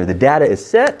knowledge is clear. The data is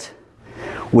set.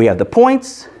 We have the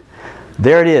points.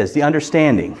 There it is, the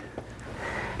understanding.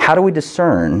 How do we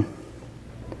discern?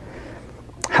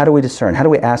 How do we discern? How do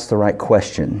we ask the right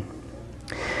question?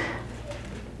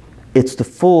 It's the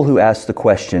fool who asks the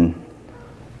question,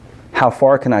 how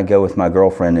far can I go with my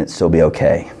girlfriend and it still be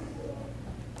okay?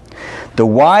 The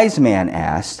wise man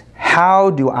asked,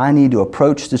 how do I need to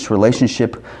approach this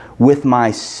relationship with my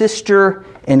sister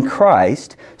in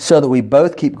Christ so that we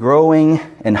both keep growing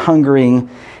and hungering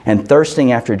and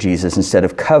thirsting after Jesus instead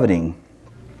of coveting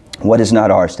what is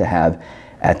not ours to have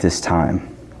at this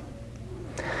time?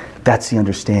 That's the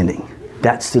understanding.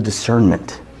 That's the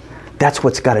discernment. That's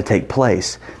what's got to take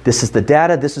place. This is the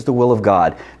data. This is the will of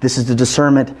God. This is the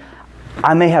discernment.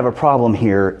 I may have a problem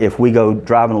here if we go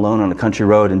driving alone on a country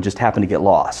road and just happen to get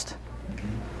lost.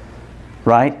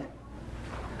 Right?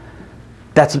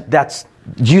 That's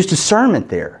use discernment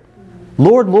there.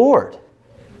 Lord, Lord,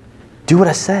 do what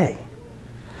I say.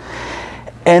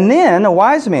 And then a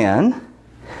wise man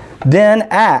then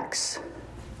acts.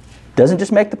 Doesn't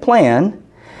just make the plan.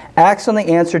 Acts on the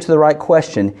answer to the right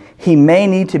question. He may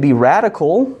need to be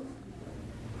radical.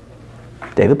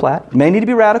 David Platt may need to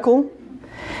be radical.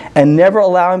 And never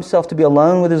allow himself to be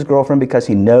alone with his girlfriend because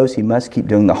he knows he must keep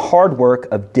doing the hard work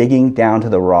of digging down to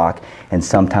the rock. And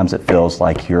sometimes it feels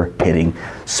like you're hitting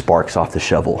sparks off the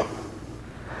shovel.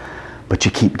 But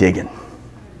you keep digging.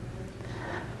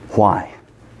 Why?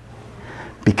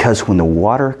 Because when the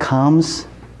water comes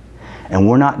and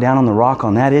we're not down on the rock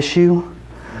on that issue,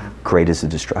 great is the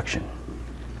destruction.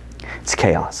 It's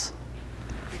chaos.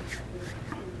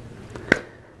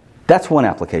 That's one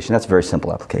application. That's a very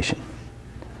simple application.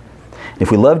 If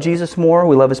we love Jesus more,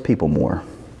 we love His people more.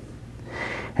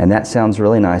 And that sounds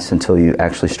really nice until you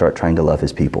actually start trying to love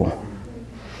His people.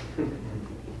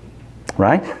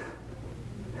 Right?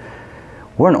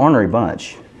 We're an ornery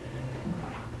bunch.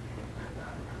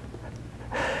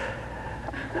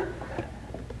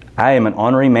 I am an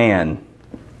ornery man.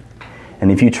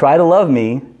 And if you try to love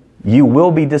me, you will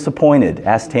be disappointed.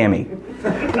 Ask Tammy.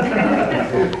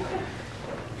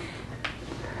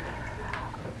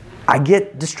 I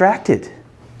get distracted.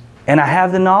 And I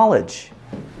have the knowledge.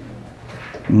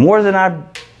 More than I'd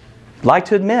like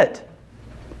to admit.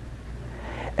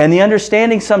 And the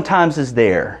understanding sometimes is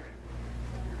there.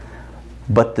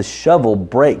 But the shovel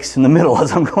breaks in the middle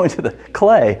as I'm going to the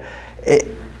clay.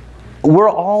 We're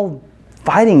all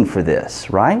fighting for this,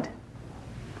 right?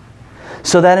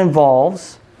 So that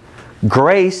involves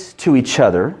grace to each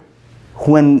other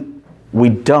when we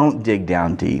don't dig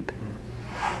down deep.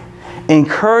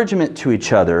 Encouragement to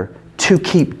each other to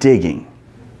keep digging.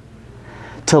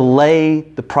 to lay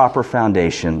the proper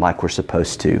foundation like we're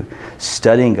supposed to,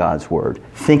 studying God's Word,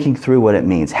 thinking through what it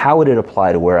means, how would it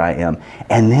apply to where I am,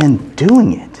 and then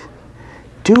doing it.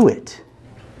 Do it.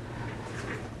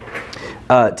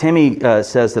 Tammy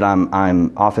says that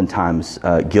I'm oftentimes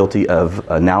guilty of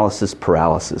analysis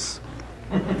paralysis.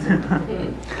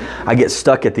 I get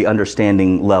stuck at the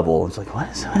understanding level. It's like, what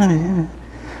is that?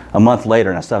 A month later,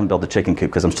 and I still haven't built the chicken coop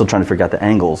because I'm still trying to figure out the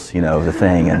angles, of the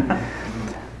thing. And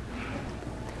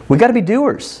we got to be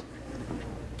doers.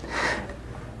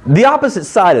 The opposite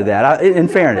side of that, in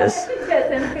fairness,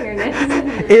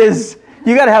 is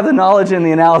you got to have the knowledge and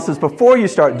the analysis before you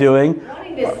start doing,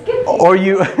 or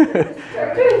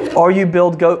you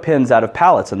build goat pens out of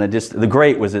pallets, and the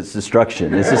grate was its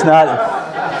destruction. It's just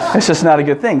not a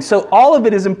good thing. So all of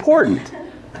it is important.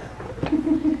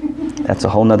 That's a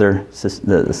whole nother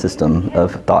system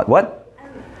of thought. What?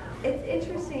 It's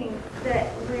interesting that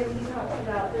when he talks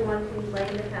about the one who's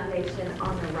laying the foundation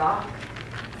on the rock,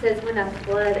 it says when a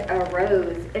flood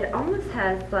arose, it almost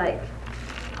has like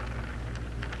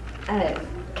a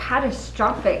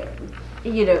catastrophic,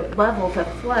 levels of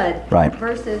flood, right,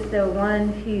 versus the one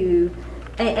who,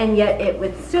 and yet it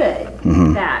withstood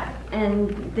that.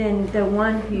 And then the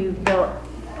one who built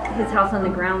his house on the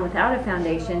ground without a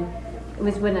foundation, it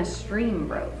was when a stream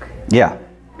broke. Yeah.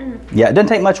 Yeah, it doesn't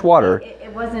take much water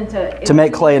It wasn't to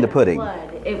make clay into pudding.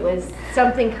 Flood. It was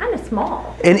something kind of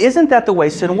small. And isn't that the way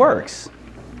sin works?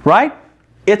 Right?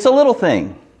 It's a little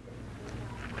thing.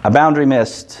 A boundary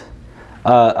missed,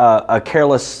 a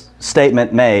careless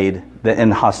statement made in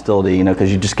hostility,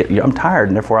 because you just I'm tired,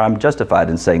 and therefore I'm justified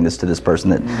in saying this to this person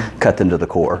that cut them to the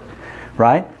core.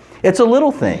 Right? It's a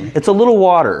little thing. It's a little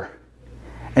water.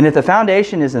 And if the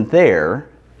foundation isn't there,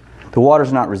 the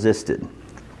water's not resisted.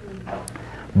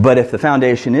 But if the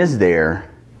foundation is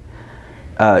there,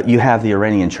 you have the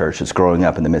Iranian church that's growing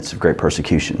up in the midst of great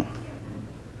persecution.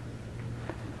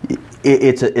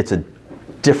 It's a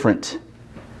different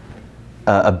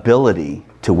ability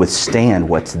to withstand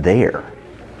what's there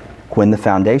when the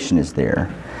foundation is there.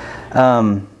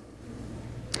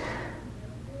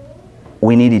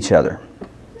 We need each other.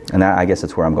 And I guess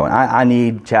that's where I'm going. I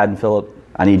need Chad and Philip.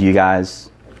 I need you guys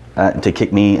to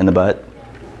kick me in the butt,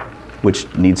 which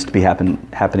needs to be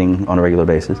happening on a regular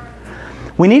basis.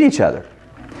 We need each other.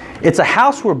 It's a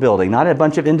house we're building, not a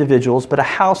bunch of individuals, but a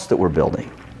house that we're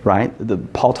building, right?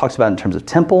 Paul talks about it in terms of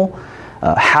temple,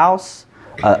 house,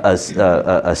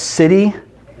 a city.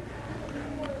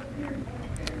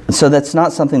 So that's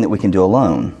not something that we can do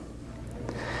alone.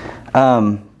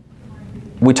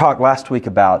 We talked last week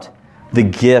about the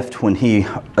gift. When he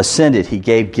ascended, he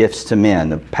gave gifts to men,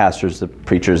 the pastors, the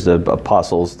preachers, the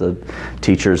apostles, the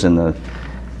teachers, and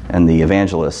the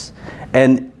evangelists.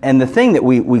 And the thing that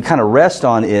we kind of rest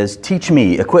on is teach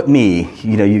me, equip me,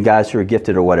 you guys who are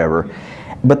gifted or whatever.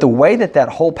 But the way that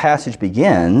whole passage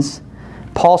begins,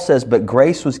 Paul says, but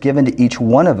grace was given to each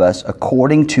one of us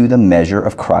according to the measure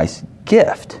of Christ's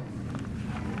gift.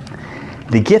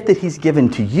 The gift that he's given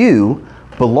to you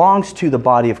belongs to the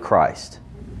body of Christ.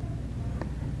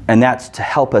 And that's to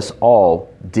help us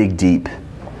all dig deep.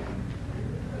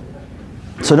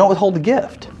 So don't withhold the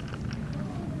gift.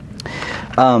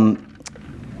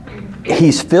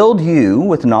 He's filled you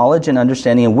with knowledge and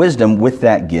understanding and wisdom with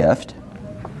that gift.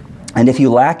 And if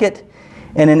you lack it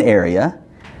in an area,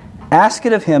 ask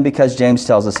it of him, because James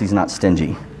tells us he's not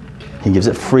stingy. He gives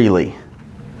it freely.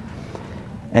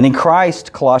 And in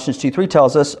Christ, Colossians 2:3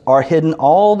 tells us, are hidden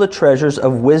all the treasures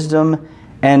of wisdom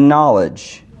and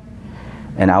knowledge.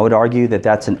 And I would argue that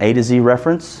that's an A to Z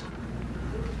reference.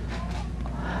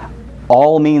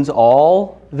 All means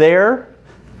all there.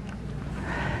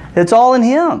 It's all in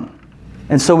him.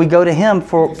 And so we go to him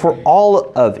for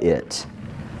all of it.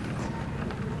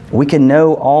 We can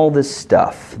know all this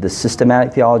stuff, the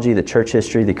systematic theology, the church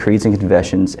history, the creeds and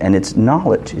confessions, and it's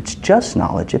knowledge. It's just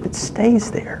knowledge if it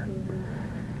stays there.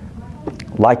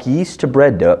 Like yeast to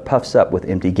bread dough, it puffs up with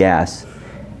empty gas.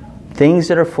 Things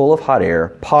that are full of hot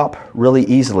air pop really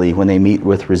easily when they meet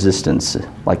with resistance,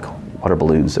 like water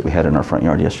balloons that we had in our front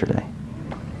yard yesterday.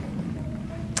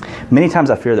 Many times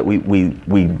I fear that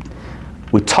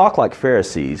we talk like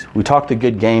Pharisees. We talk the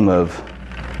good game of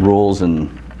rules and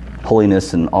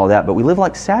holiness and all that, but we live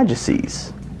like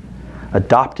Sadducees,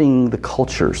 adopting the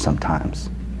culture sometimes.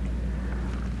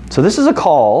 So this is a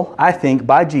call, I think,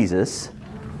 by Jesus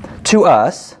to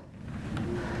us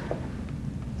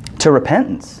to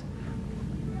repentance,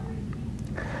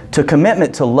 to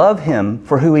commitment to love him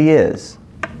for who he is,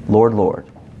 Lord, Lord.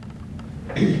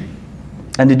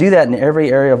 And to do that in every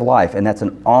area of life, and that's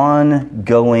an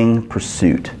ongoing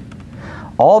pursuit.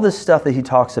 All this stuff that he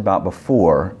talks about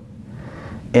before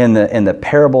in the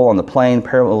parable on the plain,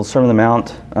 parable, Sermon on the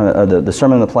Mount, the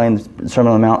Sermon on the Plain,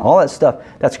 Sermon on the Mount, all that stuff,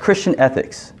 that's Christian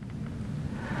ethics.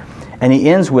 And he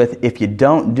ends with, if you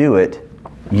don't do it,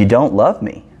 you don't love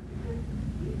me.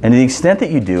 And to the extent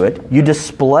that you do it, you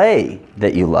display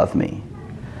that you love me.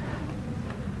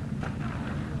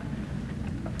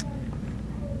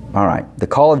 All right. The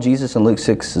call of Jesus in Luke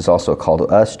 6 is also a call to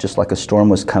us. Just like a storm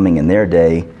was coming in their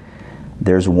day,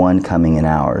 there's one coming in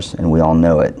ours, and we all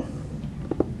know it.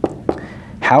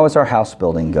 How is our house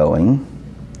building going?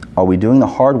 Are we doing the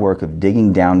hard work of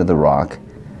digging down to the rock?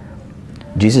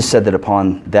 Jesus said that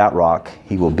upon that rock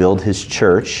he will build his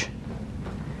church,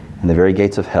 and the very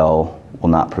gates of hell will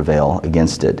not prevail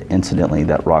against it. Incidentally,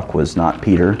 that rock was not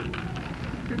Peter.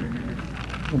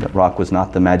 That rock was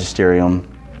not the magisterium.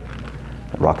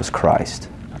 That rock was Christ.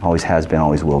 Always has been,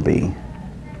 always will be.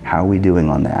 How are we doing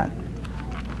on that?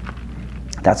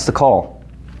 That's the call.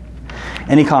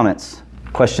 Any comments,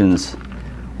 questions?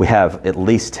 We have at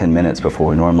least 10 minutes before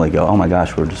we normally go, oh my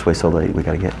gosh, we're just way so late, we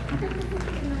got to get. Can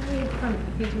I read from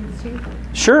Ephesians 2?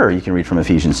 Sure, you can read from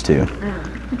Ephesians 2.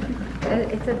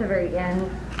 It's at the very end.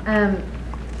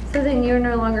 So then you are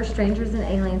no longer strangers and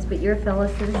aliens, but you're fellow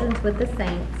citizens with the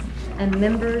saints and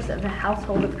members of the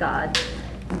household of God,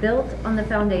 built on the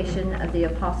foundation of the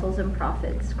apostles and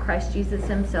prophets, Christ Jesus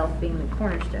himself being the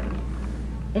cornerstone,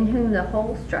 in whom the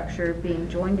whole structure, being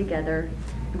joined together,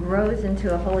 grows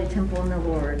into a holy temple in the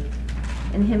Lord.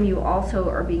 In him you also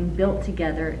are being built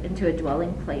together into a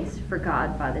dwelling place for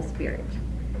God by the Spirit.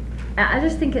 I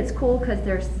just think it's cool because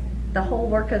there's the whole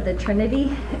work of the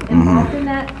Trinity involved in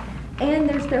that, and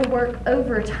there's the work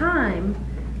over time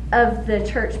of the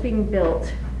church being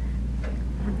built,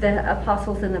 the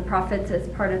apostles and the prophets as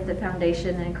part of the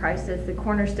foundation, and Christ as the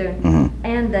cornerstone,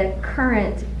 and the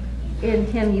current, in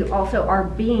him you also are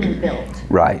being built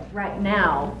right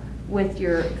now with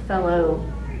your fellow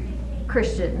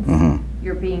Christians.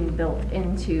 You're being built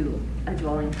into a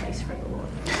dwelling place for the Lord.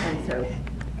 And so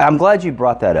I'm glad you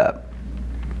brought that up,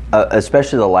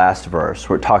 especially the last verse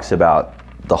where it talks about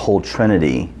the whole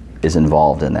Trinity is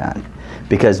involved in that.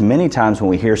 Because many times when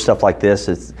we hear stuff like this,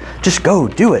 it's just go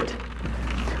do it.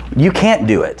 You can't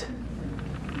do it.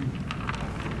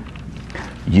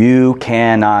 You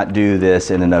cannot do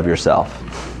this in and of yourself.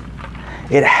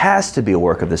 It has to be a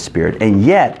work of the Spirit, and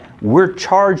yet we're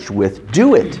charged with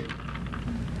do it.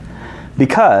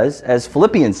 Because, as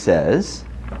Philippians says,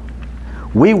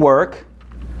 we work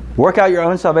out your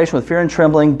own salvation with fear and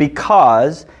trembling,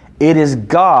 because it is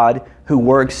God who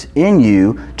works in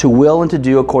you to will and to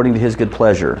do according to his good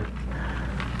pleasure.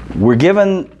 We're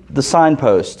given the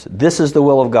signpost, this is the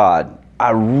will of God.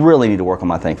 I really need to work on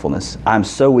my thankfulness. I'm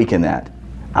so weak in that.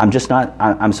 I'm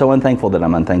so unthankful that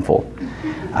I'm unthankful.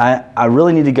 I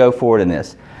really need to go forward in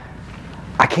this.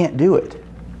 I can't do it.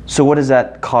 So what does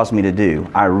that cause me to do?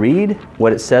 I read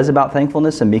what it says about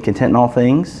thankfulness and be content in all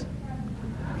things.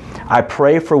 I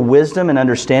pray for wisdom and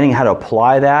understanding how to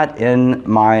apply that in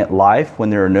my life when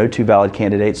there are no two valid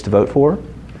candidates to vote for.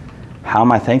 How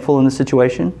am I thankful in this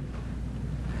situation?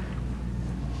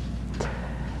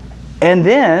 And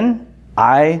then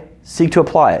I seek to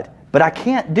apply it. But I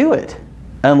can't do it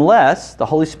unless the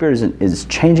Holy Spirit is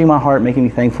changing my heart, making me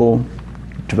thankful,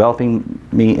 developing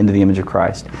me into the image of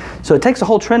Christ. So it takes a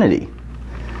whole Trinity.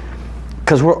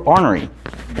 Because we're ornery.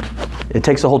 It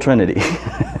takes a whole Trinity.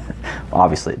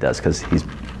 Obviously it does, because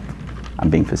I'm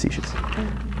being facetious.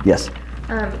 Yes?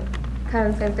 Kind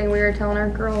of the same thing we were telling our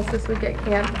girls this week at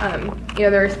camp.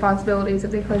 Their responsibilities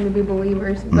if they claim to be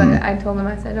believers. But I told them,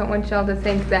 I said, I don't want y'all to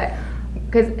think that,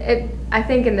 because I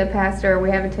think in the pastor we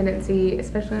have a tendency,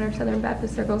 especially in our Southern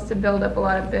Baptist circles, to build up a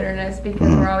lot of bitterness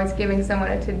because we're always giving someone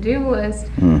a to-do list.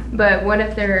 But what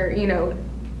if they're,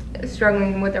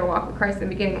 struggling with their walk with Christ in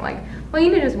the beginning, like, well, you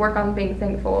need to just work on being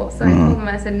thankful. So I told them,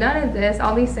 I said, none of this,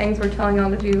 all these things we're telling y'all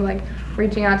to do, like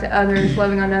reaching out to others,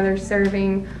 loving on others,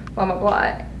 serving, blah, blah,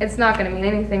 blah, it's not going to mean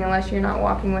anything unless you're not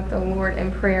walking with the Lord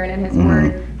in prayer and in his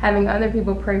word, having other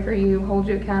people pray for you, hold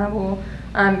you accountable,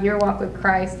 your walk with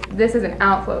Christ. This is an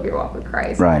outflow of your walk with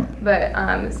Christ. Right. But,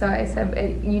 so I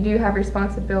said, you do have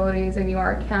responsibilities and you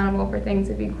are accountable for things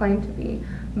if you claim to be.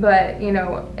 But,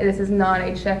 this is not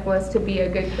a checklist to be a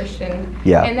good Christian.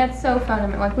 Yeah. And that's so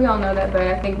fundamental. Like, we all know that, but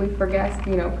I think we forget,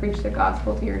 preach the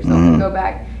gospel to yourself and go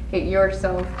back, get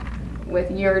yourself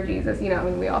with your Jesus.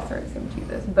 We all start saying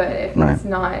Jesus. But if it's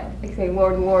not, like, say,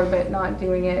 Lord, Lord, but not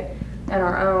doing it on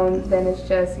our own, then it's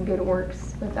just good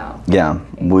works without. Yeah,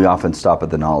 we often stop at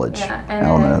the knowledge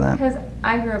element of that. Because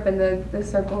I grew up in the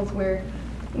circles where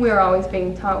we were always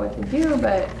being taught what to do,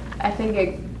 but I think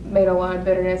it made a lot of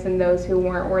bitterness in those who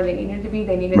weren't where they needed to be.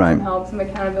 They needed some help, some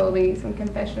accountability, some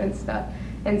confession and stuff.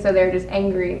 And so they're just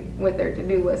angry with their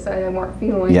to-do list, so they weren't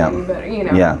feeling Yeah. any better, you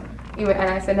know. Yeah. And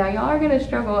I said, now y'all are going to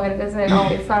struggle, and it doesn't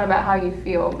always, it's not about how you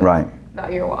feel, but Right.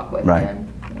 about your walk with Right. Him.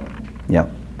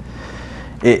 Yep.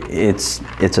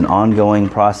 It's an ongoing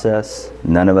process.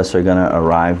 None of us are going to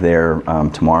arrive there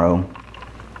tomorrow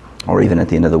or even at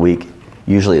the end of the week.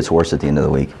 Usually it's worse at the end of the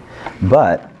week.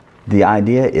 But the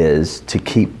idea is to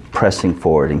keep pressing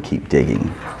forward and keep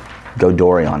digging. Go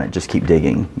Dory on it. Just keep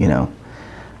digging, you know.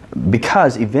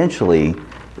 Because eventually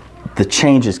the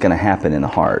change is going to happen in the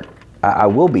heart. I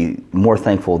will be more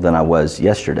thankful than I was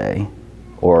yesterday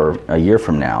or a year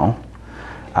from now.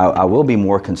 I will be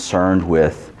more concerned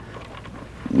with,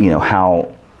 you know,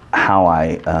 how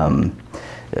I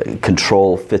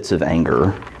control fits of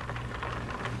anger,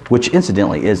 which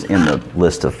incidentally is in the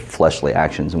list of fleshly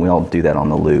actions, and we all do that on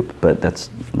the loop, but that's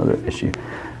another issue.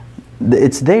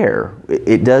 It's there.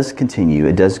 It does continue.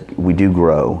 It does. We do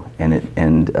grow,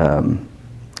 and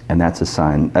that's a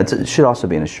sign. It should also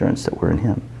be an assurance that we're in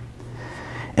Him.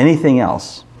 Anything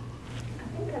else?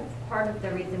 I think that's part of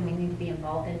the reason we need to be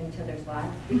involved in each other's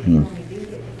lives, because when we do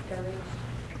get discouraged,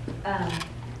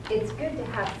 it's good to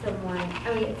have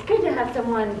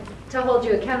someone to hold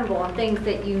you accountable on things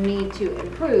that you need to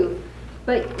improve,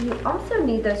 but you also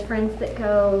need those friends that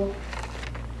go,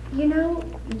 you know,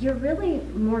 you're really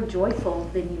more joyful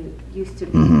than you used to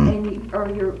be, and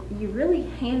you really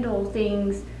handle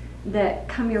things that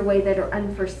come your way that are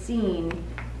unforeseen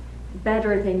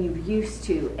better than you used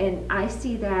to, and I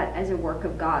see that as a work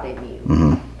of God in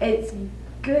you. It's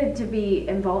good to be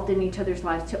involved in each other's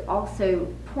lives, to also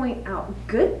point out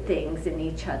good things in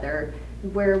each other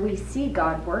where we see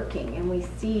God working and we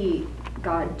see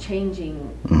God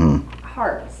changing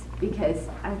hearts, because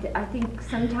I think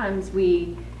sometimes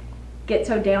we get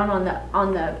so down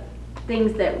on the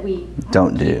things that we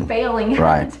Don't keep do. failing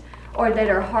Right. at, or that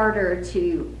are harder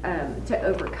to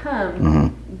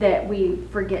overcome, that we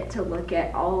forget to look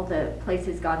at all the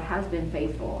places God has been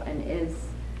faithful and is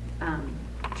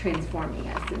transforming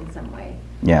us in some way.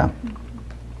 Yeah.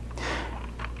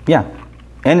 Yeah.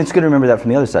 And it's good to remember that from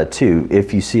the other side too.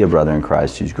 If you see a brother in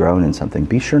Christ who's grown in something,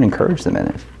 be sure and encourage them in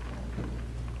it.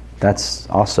 That's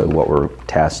also what we're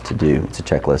tasked to do. It's a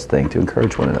checklist thing to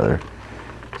encourage one another.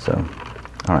 So,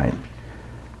 all right.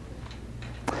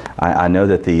 I know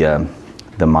that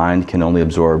the mind can only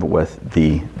absorb what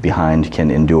the behind can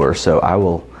endure. So I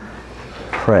will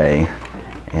pray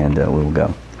and we will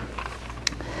go.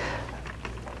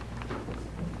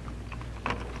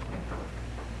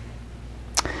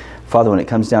 Father, when it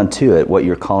comes down to it, what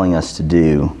you're calling us to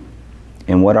do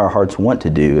and what our hearts want to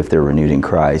do if they're renewed in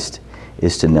Christ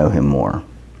is to know Him more.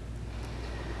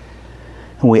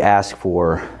 And we ask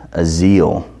for a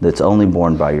zeal that's only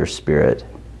born by your Spirit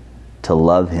to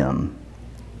love Him,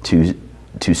 to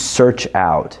search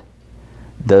out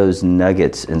those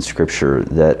nuggets in Scripture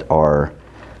that are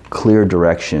clear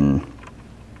direction,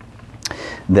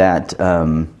 that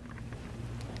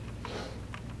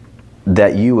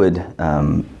that you would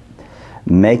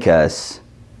make us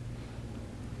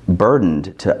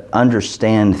burdened to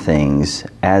understand things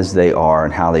as they are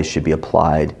and how they should be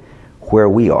applied where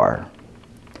we are.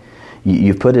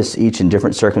 You've put us each in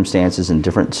different circumstances and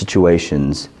different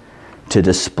situations to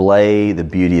display the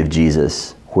beauty of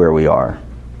Jesus where we are.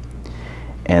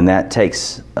 And that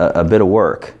takes a bit of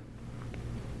work.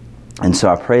 And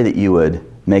so I pray that you would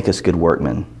make us good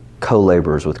workmen,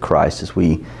 co-laborers with Christ as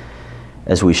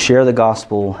we share the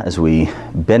gospel, as we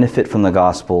benefit from the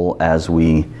gospel, as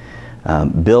we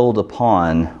build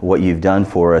upon what you've done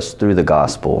for us through the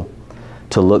gospel,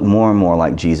 to look more and more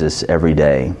like Jesus every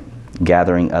day,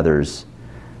 gathering others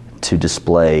to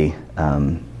display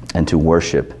and to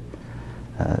worship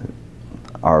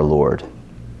our Lord.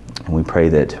 And we pray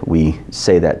that we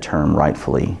say that term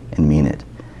rightfully and mean it.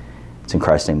 It's in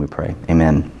Christ's name we pray.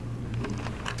 Amen.